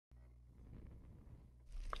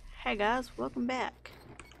Hey guys, welcome back.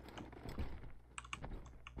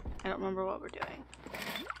 I don't remember what we're doing.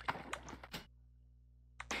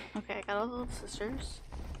 Okay, I got all the little sisters.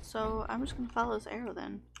 So I'm just gonna follow this arrow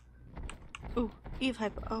then. Ooh, Eve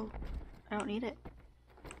hypo. Oh, I don't need it.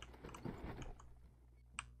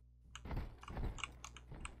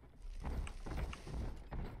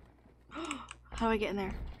 How do I get in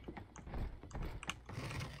there?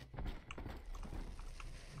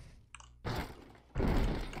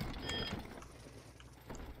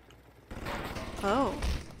 Oh.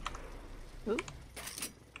 Ooh.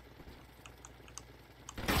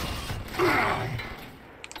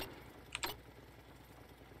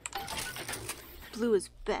 Blue is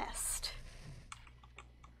best.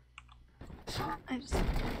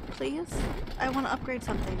 Please? I want to upgrade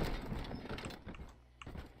something.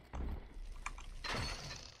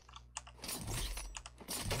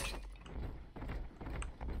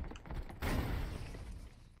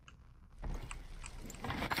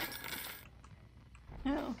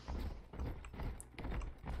 No.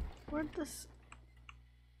 Where'd this...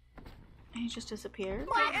 He just disappeared?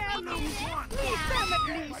 My enemies want me, them at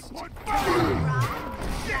least!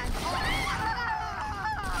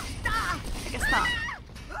 I guess not.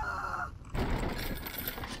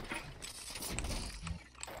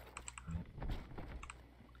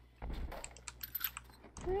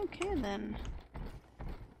 Okay then.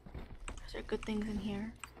 Is there good things in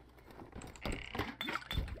here?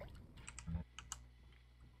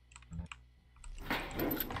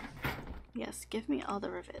 Yes, give me all the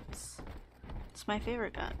rivets. It's my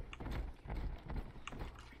favorite gun.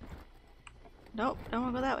 Nope, don't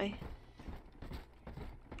wanna go that way.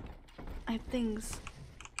 I have things.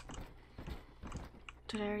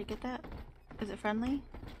 Did I already get that? Is it friendly?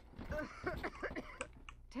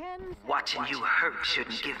 Watching you hurt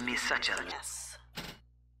shouldn't give me such a... Yes.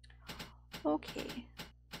 Okay.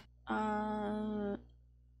 I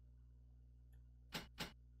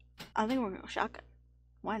think we're gonna go shotgun.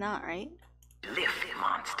 Why not, right? lift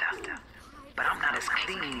monster. But I'm not as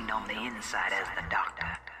clean on the inside as the doctor.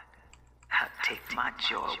 I'll take my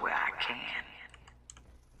joy where I can.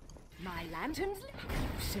 My lanterns?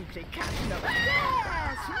 You simply can't know.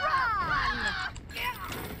 Yes, run!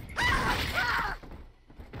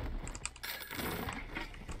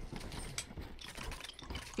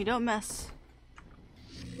 You don't mess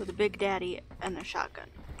with a Big Daddy and their shotgun.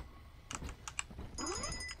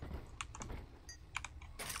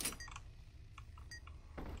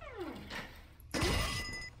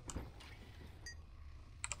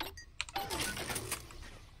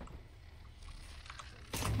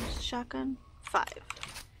 Shotgun 5.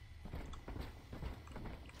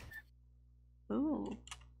 Ooh.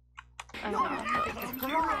 I don't know.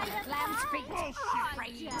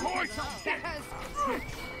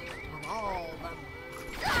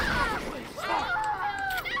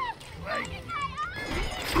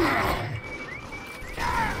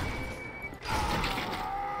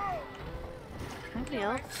 Nobody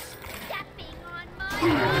else?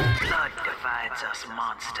 Blood divides us,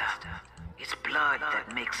 monster. It's blood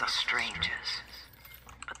that makes us strangers.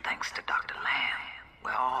 But thanks to Dr. Lamb,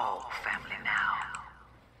 we're all family now.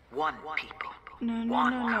 One people,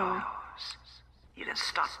 one cause. You can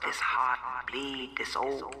stop this heart bleed, this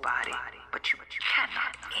old body, but you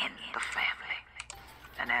cannot end the family.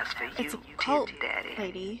 And as for It's you, a cult, Big Daddy,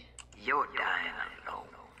 lady. you're dying alone.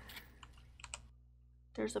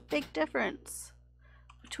 There's a big difference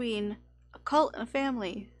between a cult and a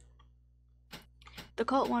family. The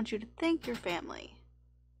cult wants you to think you're family.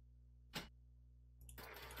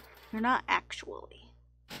 You're not actually.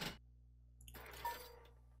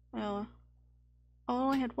 Oh, I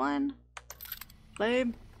only had one.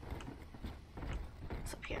 Lame.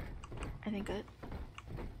 It's up here. I think it.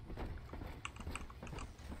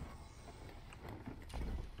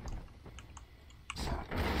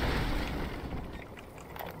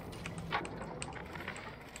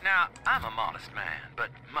 Now, I'm a modest man, but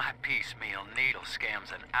my piecemeal needle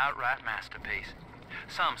scam's an outright masterpiece.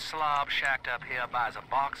 Some slob shacked up here buys a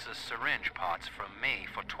box of syringe parts from me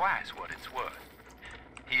for twice what it's worth.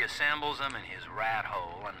 He assembles them in his rat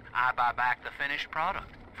hole, and I buy back the finished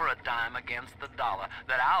product for a dime against the dollar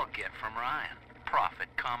that I'll get from Ryan. Profit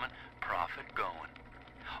coming, profit going.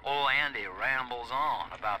 Old Andy rambles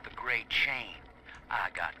on about the great chain. I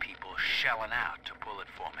got people shelling out to pull it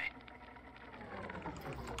for me.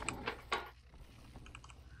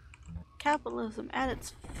 Capitalism at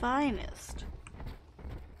its finest.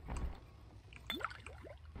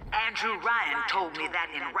 Andrew Ryan told me that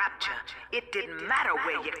in Rapture, it didn't matter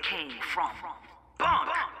where you came from. Bunk!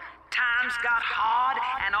 Times got hard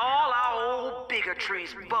and all our old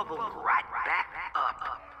bigotries bubbled right back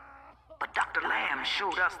up. But Dr. Lamb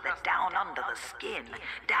showed us that down under the skin,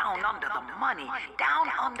 down under the money, down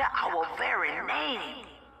under our very name,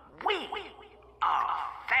 we are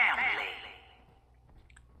family.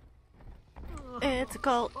 It's a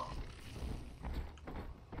cult.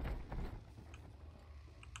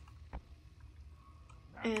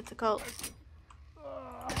 It's a cult.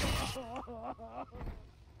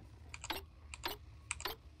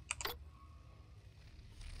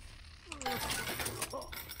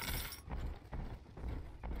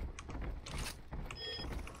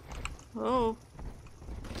 Oh.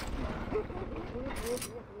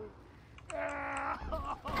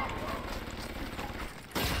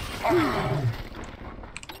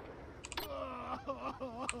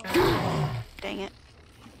 Dang it.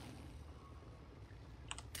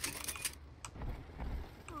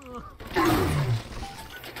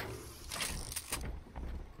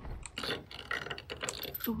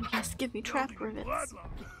 Oh yes, give me trap rivets.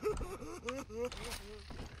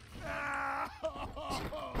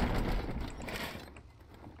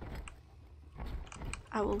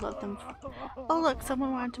 I will love them. Oh look,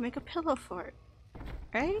 someone wanted to make a pillow fort.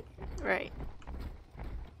 Right? Right.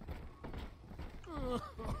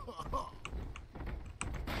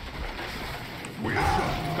 We're just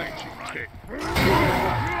thanking Kate.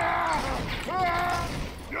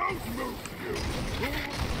 Don't move, you.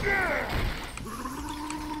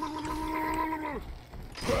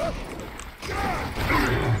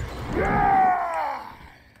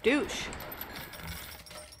 Douche.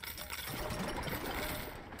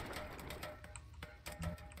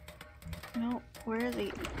 No, where is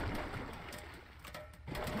he?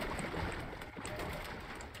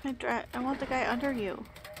 I want the guy under you.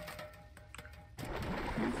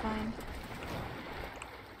 I'm fine.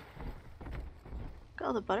 Look at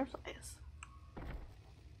all the butterflies.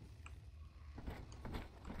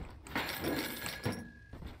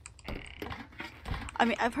 I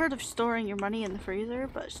mean, I've heard of storing your money in the freezer,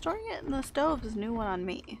 but storing it in the stove is a new one on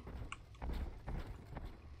me.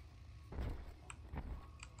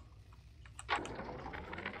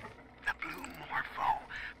 The blue morpho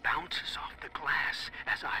bounces off the glass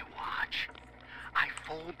as I watch. I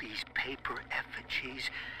fold these paper effigies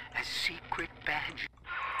as secret badges.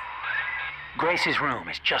 Grace's room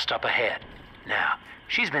is just up ahead. Now,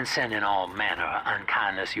 she's been sending all manner of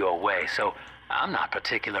unkindness your way, so I'm not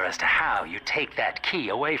particular as to how you take that key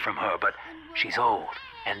away from her, but she's old,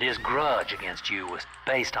 and this grudge against you was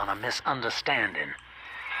based on a misunderstanding.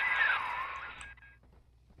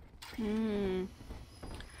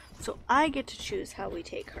 So I get to choose how we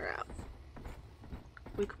take her out.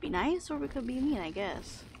 We could be nice or we could be mean, I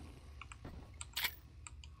guess.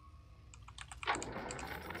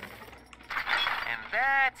 And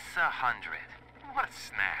that's 100. What a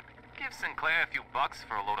snap. Give Sinclair a few bucks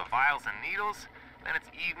for a load of vials and needles, then it's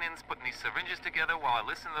evenings putting these syringes together while I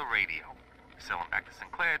listen to the radio. Sell them back to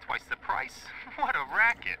Sinclair twice the price. What a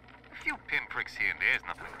racket. A few pinpricks here and there is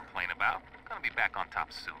nothing to complain about. Gonna be back on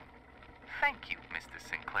top soon. Thank you, Mr.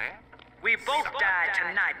 Sinclair. We both died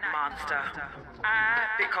tonight, monster. I,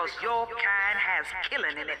 because your kind has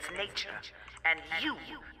killing in its nature. And you,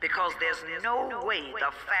 because there's no way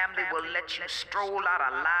the family will let you stroll out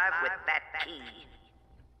alive with that key.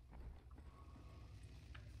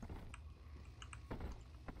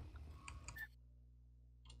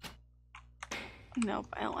 Nope,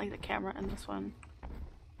 I don't like the camera in this one.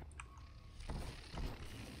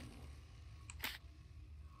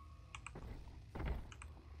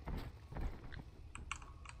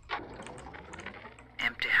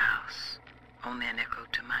 Empty house. Only an echo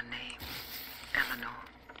to my name. Eleanor.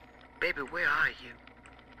 Baby, where are you?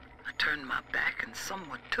 I turned my back and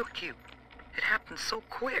someone took you. It happened so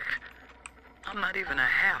quick. I'm not even a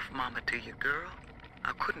half mama to you, girl.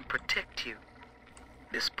 I couldn't protect you.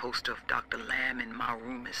 This poster of Dr. Lamb in my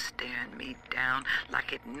room is staring me down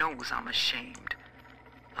like it knows I'm ashamed.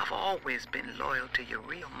 I've always been loyal to your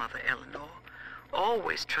real mother, Eleanor.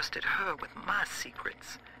 Always trusted her with my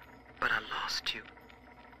secrets. But I lost you.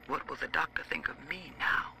 What will the doctor think of me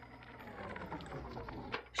now?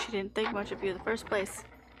 She didn't think much of you in the first place.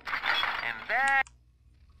 And that...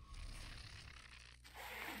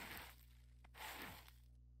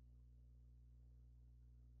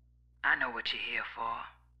 I know what you're here for.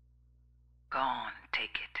 Go on,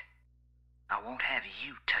 take it. I won't have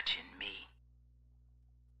you touching me.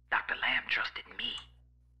 Dr. Lamb trusted me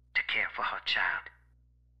to care for her child.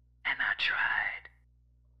 And I tried.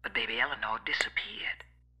 But baby Eleanor disappeared.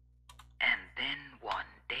 And then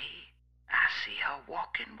one day, I see her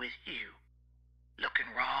walking with you,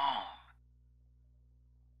 looking wrong.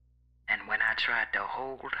 And when I tried to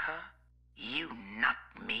hold her, you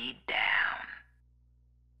knocked me down.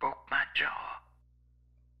 Broke my jaw.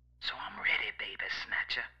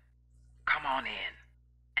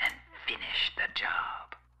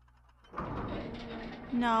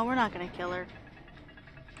 No, we're not gonna kill her.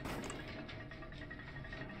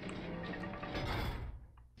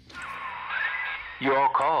 Your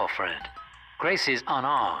call, friend. Gracie's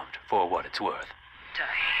unarmed, for what it's worth. To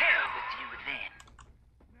hell with you then.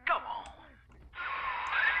 Go on.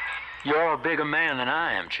 You're a bigger man than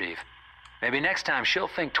I am, Chief. Maybe next time she'll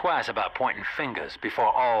think twice about pointing fingers before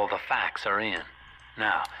all the facts are in.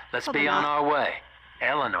 Now, let's Well, be they're on not. our way.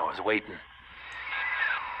 Eleanor's waiting.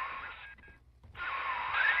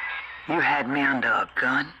 You had me under a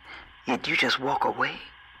gun, yet you just walk away?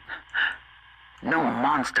 No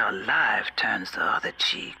monster alive turns the other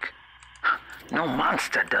cheek. No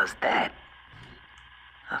monster does that.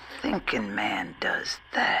 A thinking man does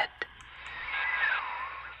that.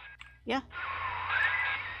 Yeah.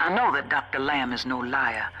 I know that Dr. Lamb is no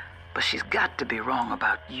liar, but she's got to be wrong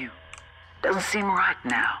about you. Doesn't seem right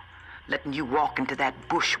now, letting you walk into that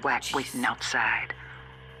bushwhack waiting outside.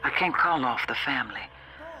 I can't call off the family,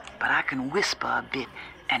 but I can whisper a bit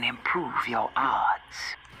and improve your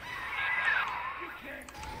odds.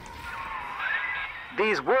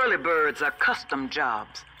 These whirlybirds are custom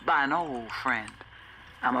jobs by an old friend.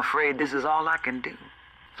 I'm afraid this is all I can do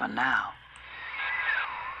for now.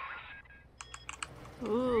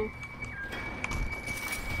 Ooh.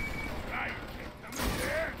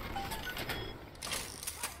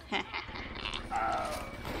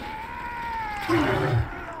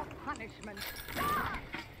 Punishment.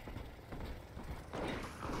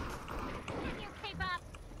 Can you keep up?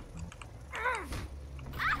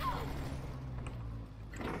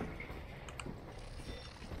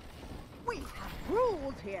 We have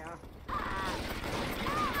rules here.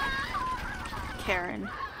 Karen.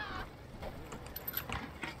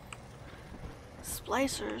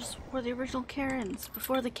 Splicers were the original Karens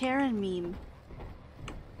before the Karen meme.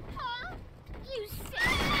 Huh? You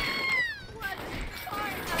said what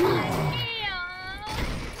part of my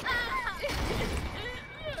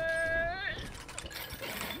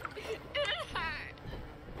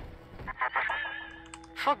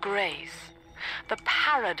For Grace, the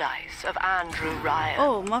paradise of Andrew Ryan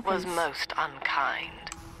Oh, was muffins. most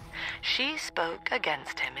unkind. She spoke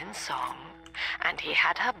against him in song, and he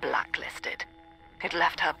had her blacklisted. It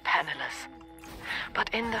left her penniless. But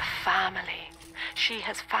in the family, she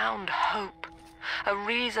has found hope, a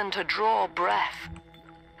reason to draw breath.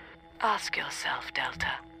 Ask yourself,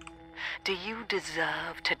 Delta, do you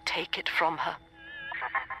deserve to take it from her?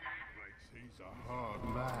 He's a hard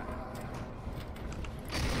man.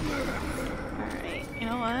 Alright, you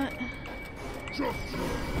know what?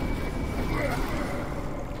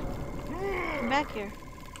 Come back here.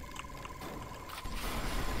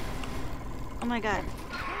 Oh my god.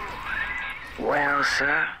 Well,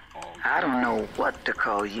 sir, I don't know what to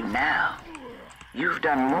call you now. You've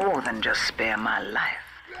done more than just spare my life.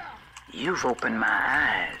 You've opened my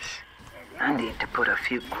eyes. I need to put a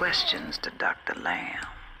few questions to Dr. Lamb.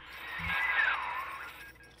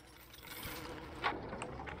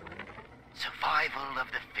 Survival of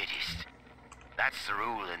the fittest. That's the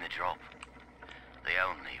rule in the drop. The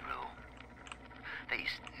only rule.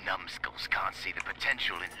 These numbskulls can't see the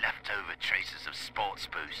potential in leftover traces of sports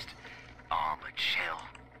boost, armored shell,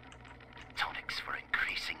 tonics for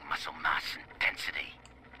increasing muscle mass and density.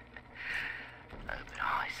 Oh, but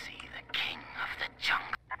I see the king of the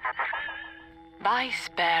jungle. By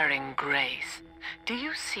sparing Grace, do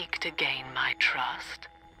you seek to gain my trust?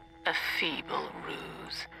 A feeble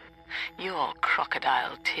ruse. Your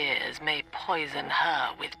crocodile tears may poison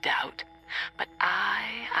her with doubt, but I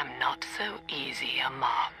am not so easy a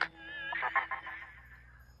mark.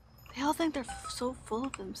 They all think they're so full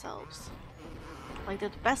of themselves. Like they're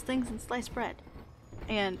the best things in sliced bread.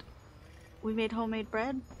 And we made homemade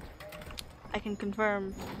bread. I can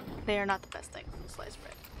confirm they are not the best things in sliced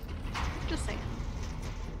bread. Just saying.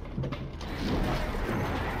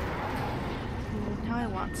 Now I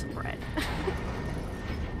want some bread.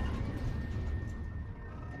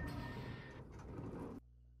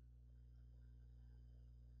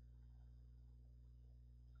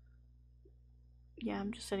 Yeah,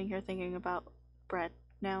 I'm just sitting here thinking about bread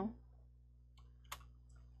now.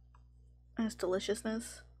 And its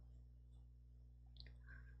deliciousness.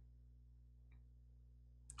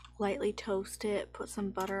 Lightly toast it, put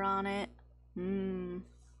some butter on it. Mmm.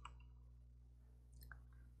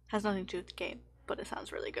 Has nothing to do with the game, but it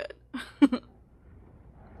sounds really good.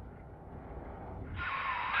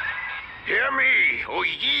 Hear me, O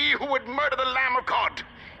ye who would murder the Lamb of God.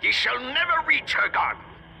 Ye shall never reach her God.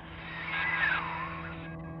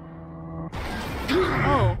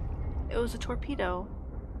 Oh, it was a torpedo.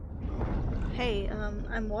 Hey,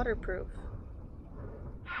 I'm waterproof.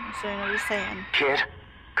 So I know what you're saying. Kid,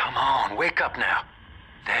 come on, wake up now.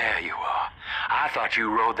 There you are. I thought you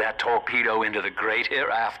rode that torpedo into the great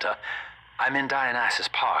hereafter. I'm in Dionysus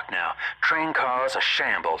Park now. Train cars are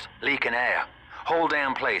shambles, leaking air. Whole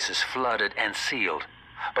damn place is flooded and sealed.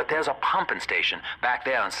 But there's a pumping station back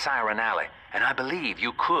there on Siren Alley, and I believe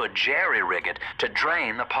you could jerry-rig it to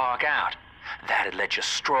drain the park out. That'd let you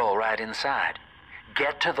stroll right inside.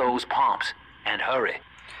 Get to those pumps, and hurry.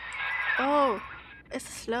 Oh, it's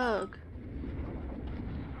a slug.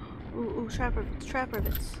 Ooh, trap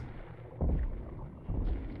rivets.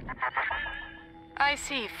 I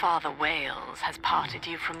see Father Wales has parted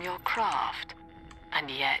you from your craft,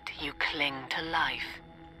 and yet you cling to life.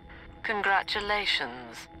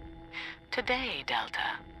 Congratulations. Today,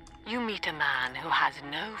 Delta, you meet a man who has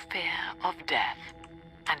no fear of death,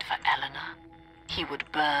 and for Eleanor, he would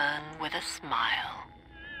burn with a smile.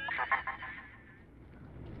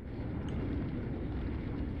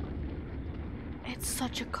 It's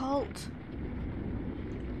such a cult.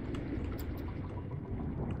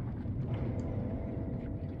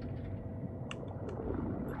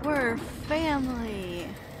 We're family.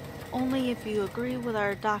 Only if you agree with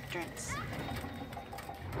our doctrines.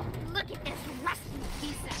 Look at this rusty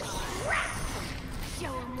piece of crap!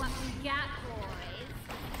 Show 'em what we got, boys.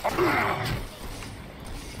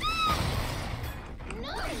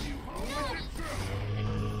 No!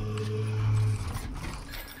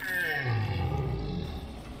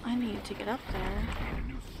 I need to get up there.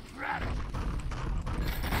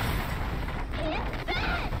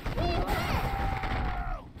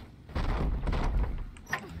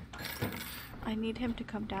 I need him to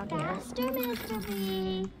come down here. Faster, Mr.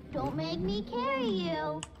 B. Don't make me carry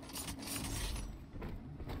you.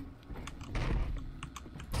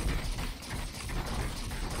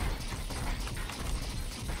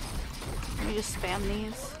 Let me just spam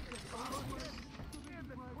these.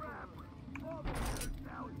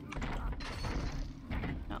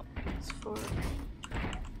 No, it's for...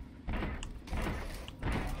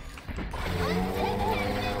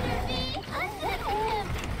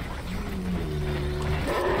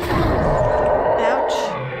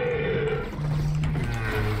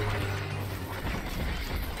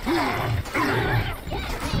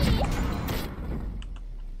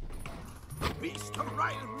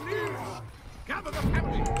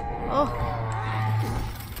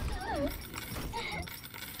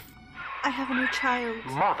 Child.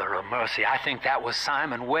 Mother of mercy, I think that was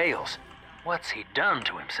Simon Wales. What's he done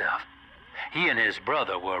to himself? He and his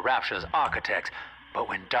brother were Rapture's architects, but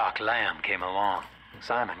when Doc Lamb came along,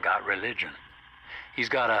 Simon got religion. He's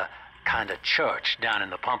got a kind of church down in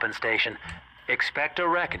the pumping station. Expect a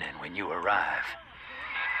reckoning when you arrive.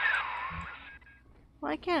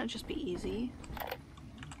 Why can't it just be easy?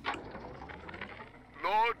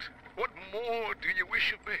 Lord, what more do you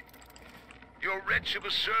wish of me? Your wretch of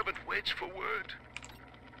a servant waits for word.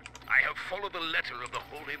 I have followed the letter of the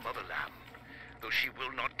Holy Mother Lamb, though she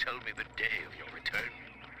will not tell me the day of your return.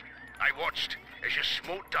 I watched as you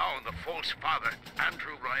smote down the false father,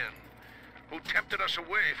 Andrew Ryan, who tempted us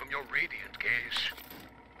away from your radiant gaze.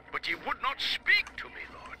 But ye would not speak to me,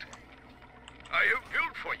 Lord. I have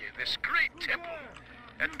built for you this great temple,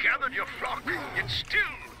 and gathered your flock, yet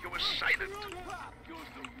still you were silent.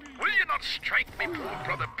 Will you not strike me poor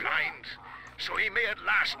brother blind, so he may at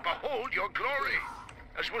last behold your glory,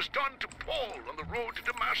 as was done to Paul on the road to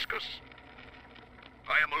Damascus?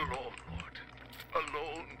 I am alone, Lord,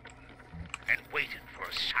 alone, and waiting for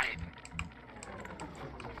a sign.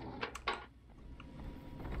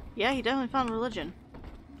 Yeah, he definitely found religion.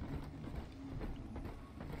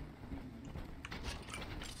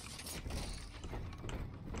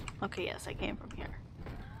 Okay, yes, I came from here.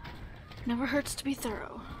 Never hurts to be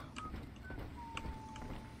thorough.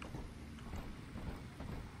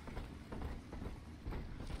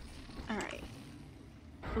 Alright.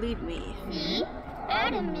 Lead me. See?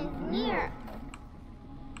 Adam is near.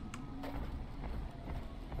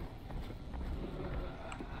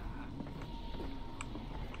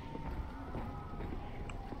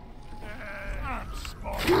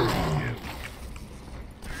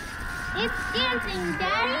 It's dancing,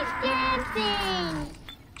 Daddy! It's dancing!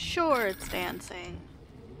 Sure, it's dancing.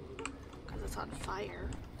 Because it's on fire.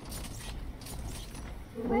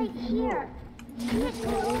 Right here.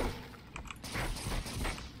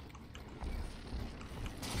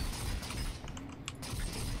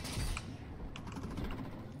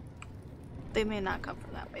 They may not come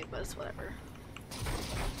from that way, but it's whatever.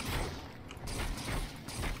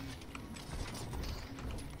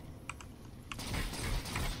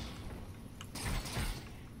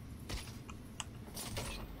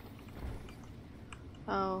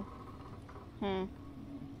 Oh.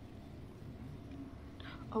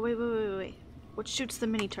 Oh, wait. which shoots the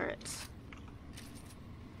mini turrets.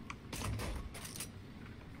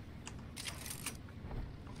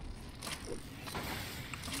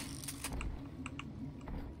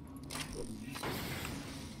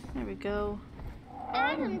 There we go.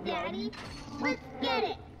 Adam, Daddy, let's get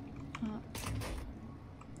it.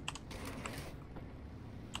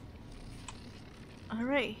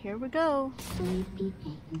 Alright, here we go. Sleepy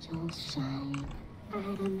angels shine,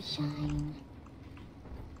 Adam shine.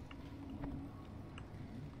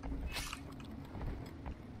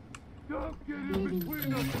 Don't get in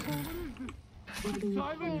between us. What is it?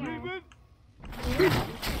 Silent treatment?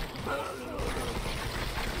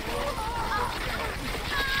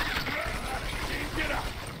 Get up!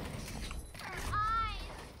 I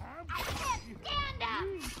can't stand him.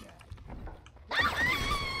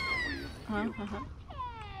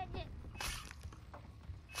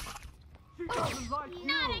 She doesn't like you!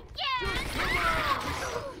 Not again!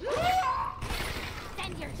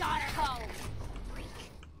 Send your daughter home.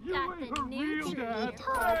 You Got ain't the her new real dad! kid.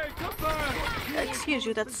 Hey, come back! Excuse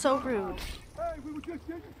you, that's so rude. Hey, we were just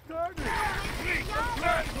getting started!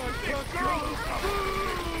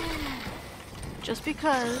 Just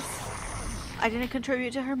because I didn't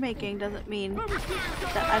contribute to her making doesn't mean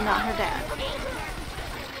that I'm not her dad.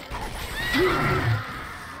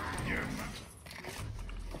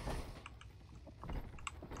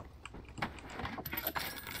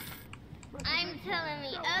 I'm telling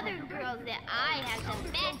the other girls that I have the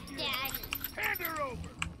best daddy. Hand her over!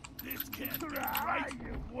 This can't be right,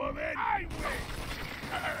 you woman! I win!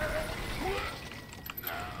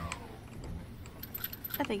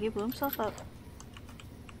 I think he blew himself up.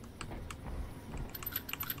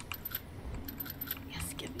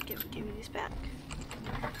 Yes, give me these back.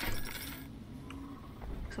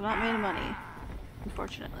 Because I'm not made of money,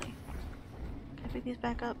 unfortunately. Can I pick these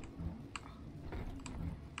back up?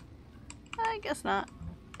 I guess not.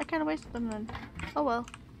 I kind of wasted them then. Oh well.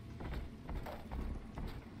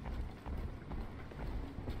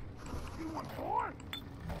 You want more?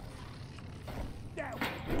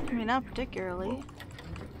 I mean, not particularly.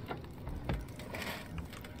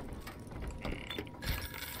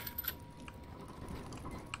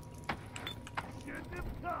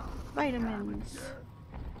 Vitamins.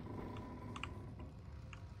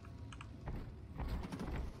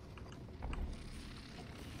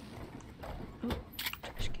 Ooh,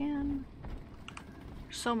 trash can.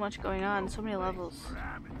 There's so much going on, so many levels.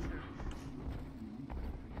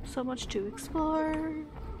 So much to explore.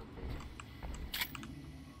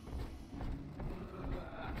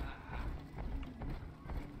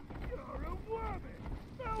 You're a woman!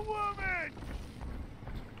 A woman!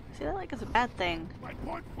 See, that like is a bad thing. My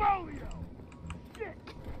portfolio! Shit!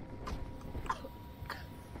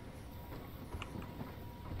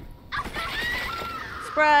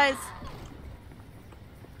 Surprise!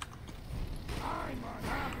 I'm on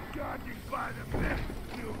half dodging by the best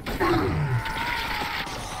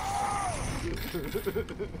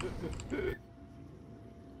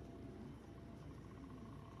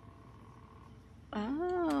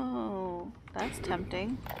Oh, that's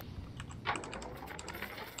tempting.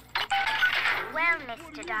 Well,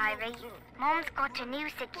 Mr. Diary, Mom's got a new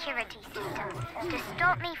security system to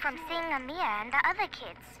stop me from seeing Amir and the other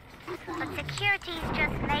kids. But security's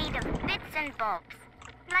just made of bits and bobs,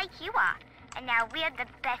 like you are, and now we're the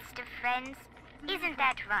best of friends. Isn't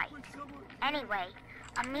that right? Anyway,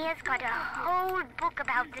 Amir's got a whole book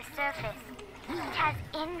about the surface. It has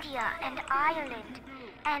India and Ireland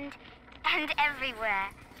and everywhere.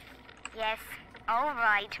 Yes, all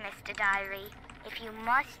right, Mr. Diary. If you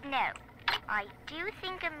must know, I do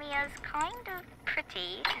think Amir's kind of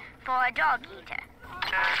pretty for a dog eater.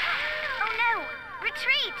 Oh no!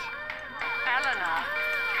 Retreat! Eleanor,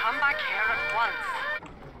 come back here at once.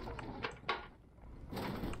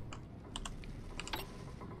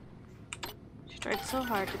 She tried so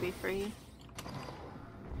hard to be free.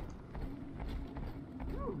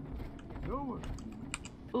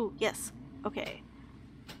 Ooh, yes. Okay.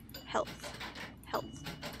 Health. Health.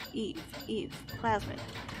 Eve. Plasmid.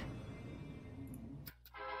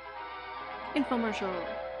 Infomercial.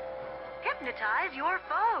 Hypnotize your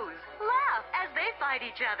foes. Laugh as they fight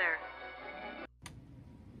each other.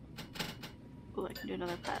 Ooh, I can do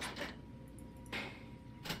another plasmid.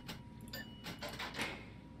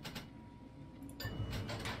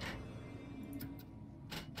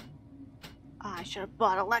 Ah, I should have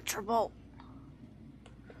bought Electrobolt.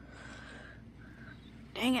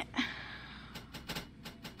 Dang it.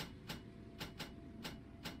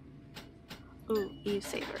 Ooh, Eve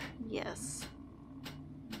Saber. Yes.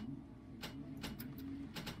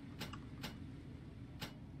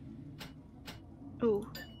 Ooh.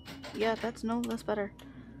 Yeah, that's better.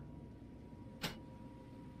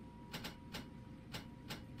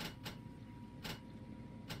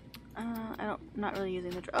 I'm not really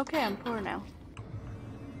using the okay, I'm poor now.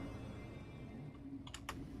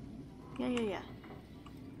 Yeah.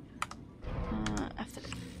 After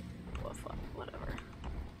whatever.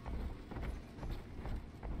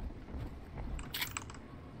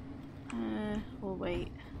 We'll wait.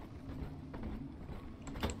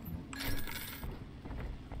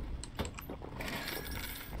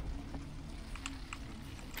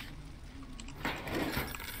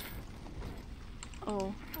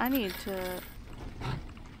 Oh, I need to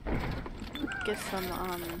get some,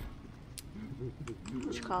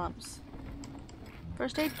 what you call them?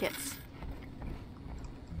 First aid kits.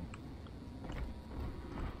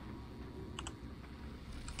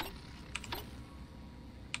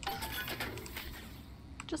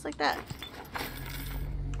 Just like that.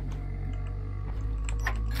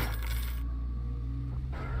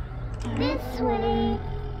 This way.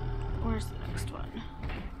 Where's the next one?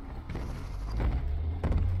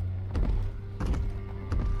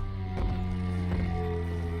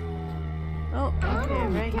 Oh, okay,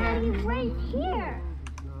 right Daddy, here. right here.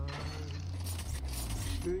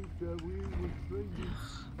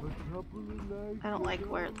 I don't like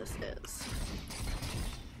where this is.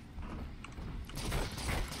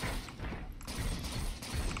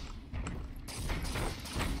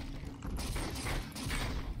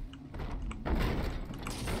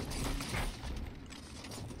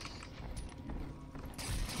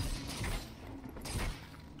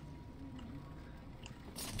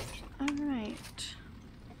 Alright.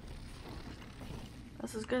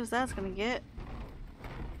 That's as good as that's gonna get.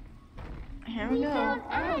 Here we go. Found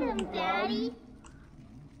Adam, Daddy.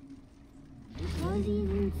 Roses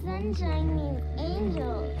and sunshine mean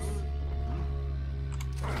angels.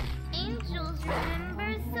 Angels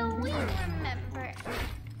remember, so we remember.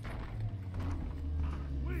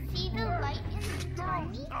 See the light in the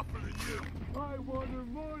Tommy?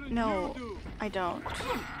 No, I don't.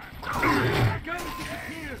 Stop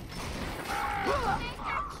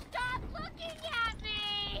looking at me!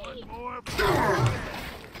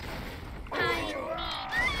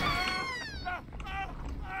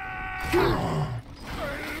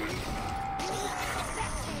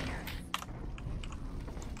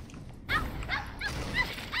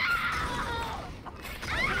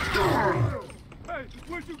 Hey,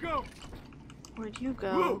 where'd you go? Where'd you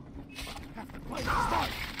go? Have to play smart.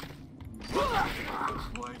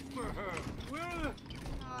 Wait for her. Well,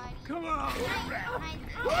 come on.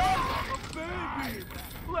 Oh, baby.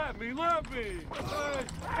 Let me.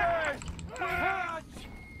 Hey, catch.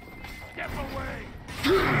 Step away.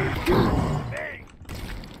 Hey.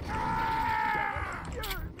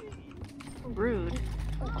 Rude.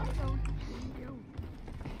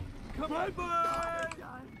 Come on, boy.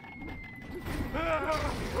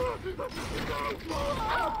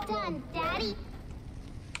 Done, Daddy.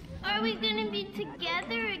 Are we gonna be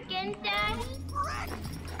together again, Daddy?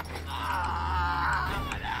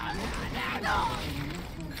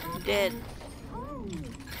 Dead.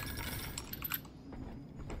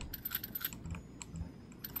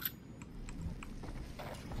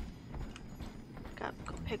 Gotta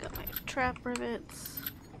go pick up my trap rivets.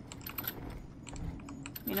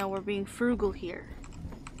 You know, we're being frugal here.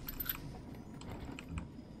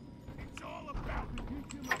 It's all about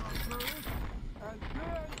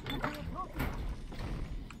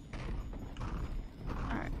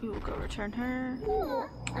Alright, we will go return her.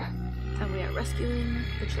 And we are rescuing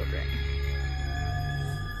the children.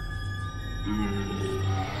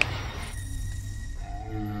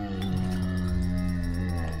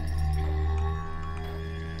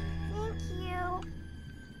 Thank you.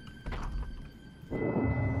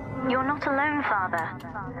 You're not alone, Father.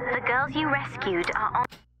 The girls you rescued are on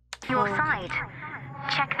your side.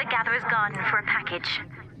 Check the Gatherer's Garden for a package.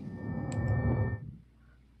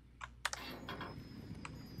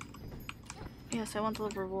 Yes, I want the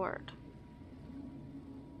reward.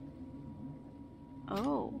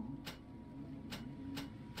 Oh.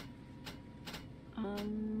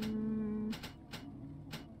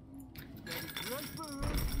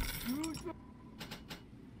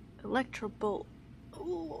 Electro Bolt.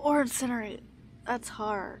 Ooh, or Incinerate. That's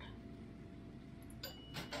hard.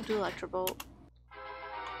 I'll do Electro Bolt.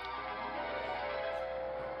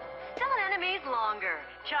 Stun enemies longer.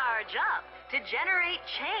 Charge up to generate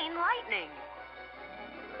chain lightning.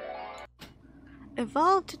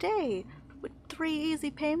 Evolve today with 3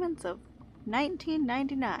 easy payments of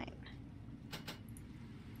 $19.99.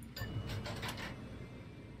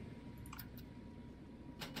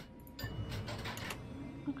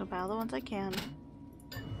 I'm gonna buy all the ones I can.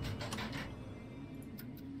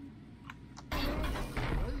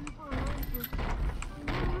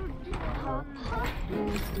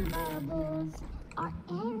 bubbles. Our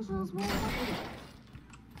angels will.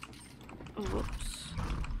 Whoops.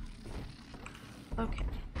 Okay.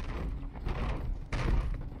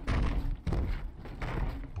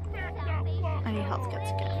 I need health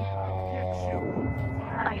kits again.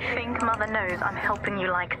 I think Mother knows I'm helping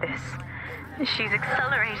you like this. She's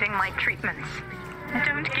accelerating my treatments.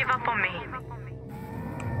 Don't give up on me.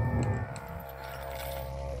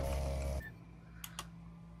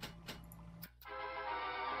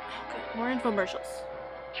 Okay, more infomercials.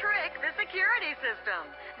 Trick the security system.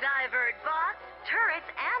 Divert bots, turrets,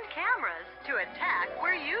 and cameras to attack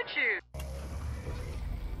where you choose.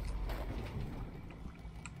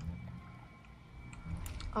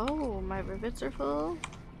 Oh, my rivets are full.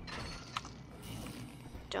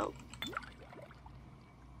 Dope.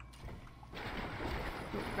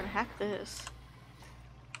 We're gonna hack this.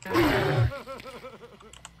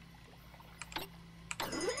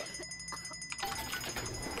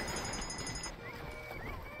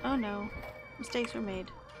 Oh no, mistakes were made.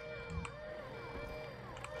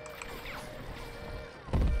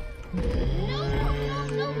 No.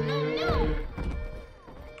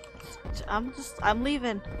 I'm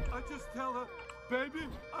leaving. I just tell her, baby,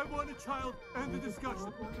 I want a child, and the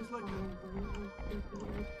discussion, just like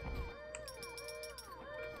that.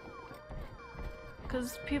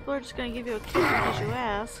 Because people are just gonna give you a kid because you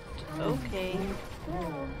asked. Okay.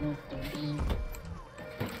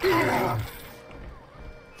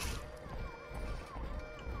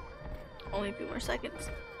 Only a few more seconds.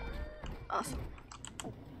 Awesome.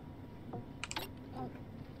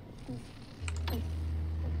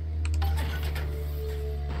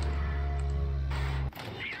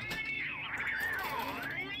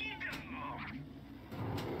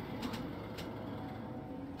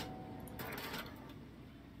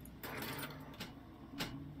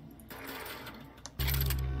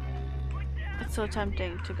 It's so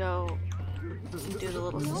tempting to go and do the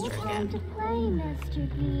little sister Time to again. play,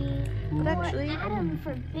 Mr. B. But More actually, Adam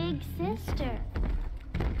for Big Sister.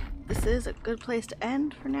 this is a good place to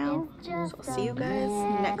end for now. It's So just I'll see you guys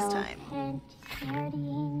next time. Charity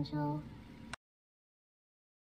Angel.